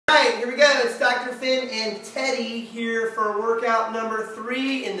Fenn and Teddy here for workout number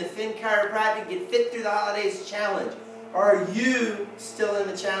 3 in the Fenn Chiropractic Get Fit Through the Holidays Challenge. Are you still in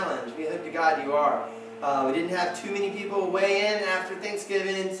the challenge? We hope to God you are. We didn't have too many people weigh in after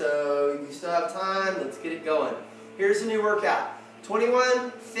Thanksgiving, so you still have time. Let's get it going. Here's a new workout.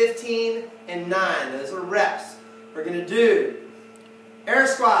 21, 15, and 9. Those are reps. We're going to do air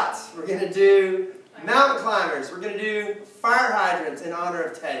squats. We're going to do mountain climbers. We're going to do fire hydrants in honor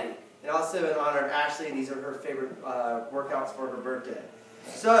of Teddy. And also in honor of Ashley. These are her favorite workouts for her birthday.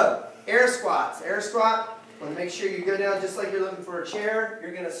 So, air squats. Air squat. Want to make sure you go down just like you're looking for a chair.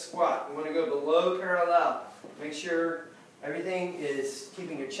 You're going to squat. You want to go below parallel. Make sure everything is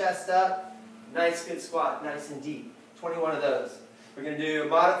keeping your chest up. Nice, good squat. Nice and deep. 21 of those. We're going to do a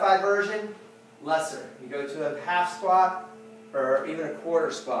modified version, lesser. You go to a half squat or even a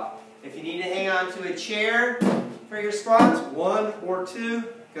quarter squat. If you need to hang on to a chair for your squats, 1 or 2,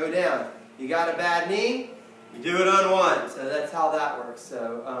 go down. You got a bad knee, you do it on 1. So that's how that works.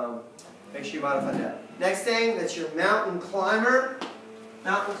 So make sure you modify that. Next thing, that's your mountain climber.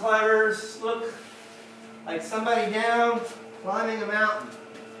 Mountain climbers look like somebody down climbing a mountain.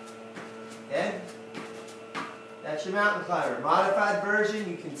 Okay? That's your mountain climber. Modified version,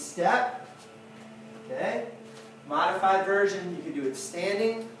 you can step. Okay? Modified version, you can do it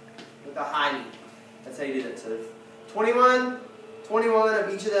standing with a high knee. That's how you do that. So 21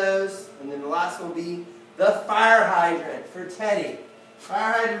 of each of those, and then the last one will be the fire hydrant for Teddy.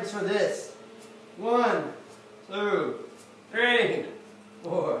 Fire hydrants for this. 1, 2, 3,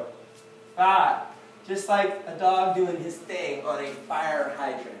 4, 5. Just like a dog doing his thing on a fire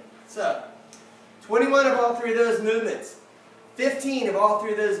hydrant. So, 21 of all 3 of those movements. 15 of all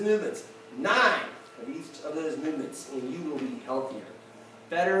 3 of those movements. 9 of each of those movements, and you will be healthier,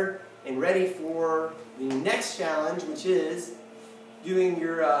 better, and ready for the next challenge, which is doing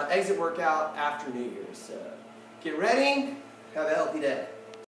your exit workout after New Year's. So, get ready. Have a healthy day.